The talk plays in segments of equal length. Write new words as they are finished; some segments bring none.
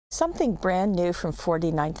Something brand new from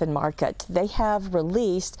 49th and Market. They have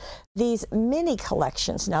released these mini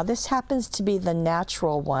collections. Now this happens to be the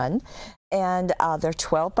natural one, and they're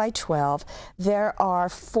 12 by 12. There are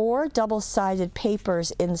 4 double-sided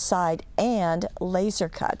papers inside and laser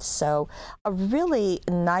cuts. So a really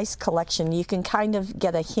nice collection. You can kind of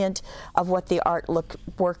get a hint of what the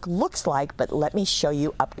work looks like, but let me show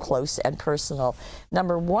you up close and personal.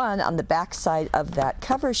 Number one, on the back side of that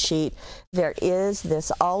cover sheet, there is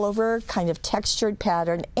this all over kind of textured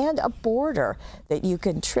pattern and a border that you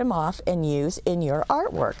can trim off and use in your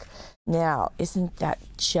artwork. Now, isn't that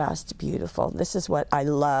just beautiful? This is what I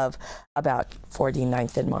love about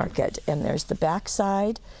 49th and Market. And there's the back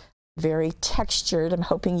side, very textured. I'm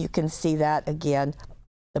hoping you can see that again,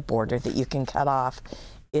 the border that you can cut off.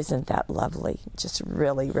 Isn't that lovely? Just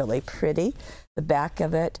really, really pretty. The back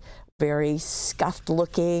of it, very scuffed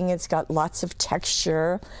looking. It's got lots of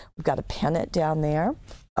texture. We've got a pennant down there.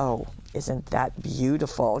 Oh, isn't that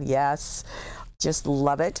beautiful? Yes, just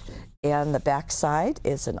love it. And the back side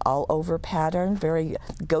is an all-over pattern, very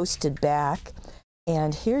ghosted back.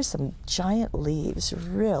 And here's some giant leaves,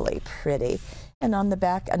 really pretty. And on the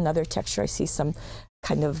back, another texture. I see some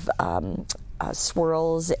kind of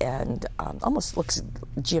swirls and almost looks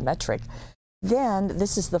geometric. Then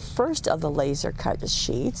this is the first of the laser cut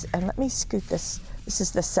sheets. And let me scoot this. This is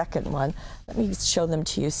the second one. Let me show them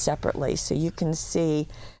to you separately so you can see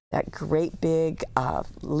that great big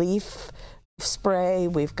leaf spray.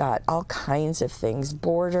 We've got all kinds of things,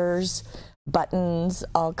 borders, buttons,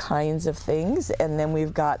 all kinds of things. And then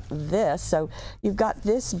we've got this. So you've got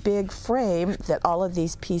this big frame that all of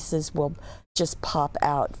these pieces will just pop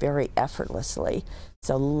out very effortlessly.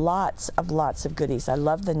 So lots of goodies. I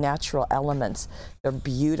love the natural elements. They're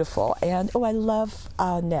beautiful. And oh, I love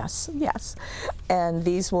nests, yes. And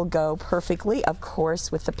these will go perfectly, of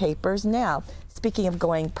course, with the papers. Now, speaking of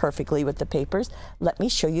going perfectly with the papers, let me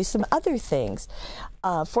show you some other things.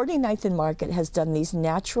 49th and Market has done these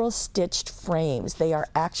natural stitched frames. They are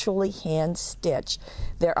actually hand stitched.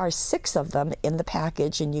 There are 6 of them in the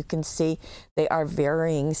package, and you can see they are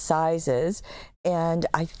varying sizes. And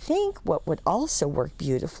I think what would also work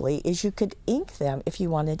beautifully is you could ink them if you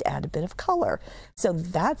wanted to add a bit of color. So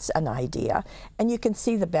that's an idea. And you can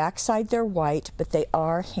see the back side, they're white, but they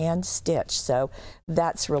are hand stitched. So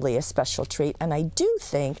that's really a special treat. And I do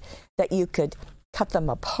think that you could cut them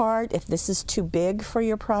apart if this is too big for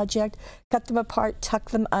your project. Cut them apart, tuck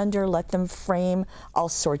them under, let them frame all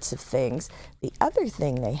sorts of things. The other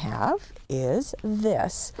thing they have is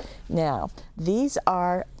this. Now, these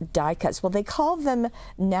are die cuts. Well, they call them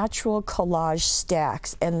natural collage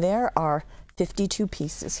stacks, and there are 52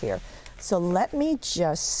 pieces here. So let me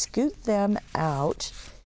just scoot them out,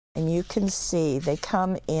 and you can see they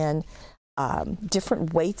come in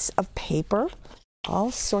different weights of paper.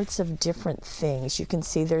 All sorts of different things. You can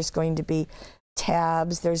see there's going to be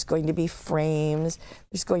tabs, there's going to be frames,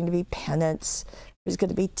 there's going to be pennants, there's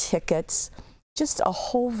going to be tickets, just a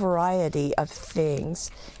whole variety of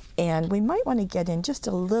things. And we might want to get in just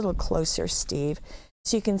a little closer, Steve.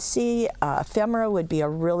 So you can see ephemera would be a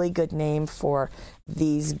really good name for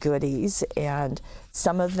these goodies. And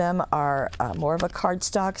some of them are more of a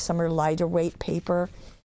cardstock, some are lighter weight paper,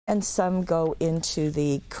 and some go into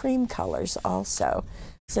the cream colors also.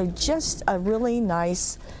 So just a really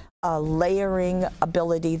nice layering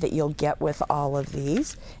ability that you'll get with all of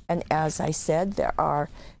these. And as I said, there are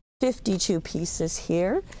 52 pieces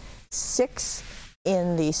here, 6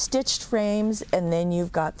 in the stitched frames, and then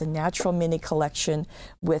you've got the natural mini collection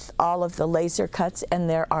with all of the laser cuts, and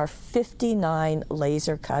there are 59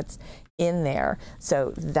 laser cuts in there.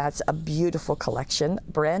 So that's a beautiful collection,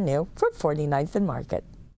 brand new from 49th and Market.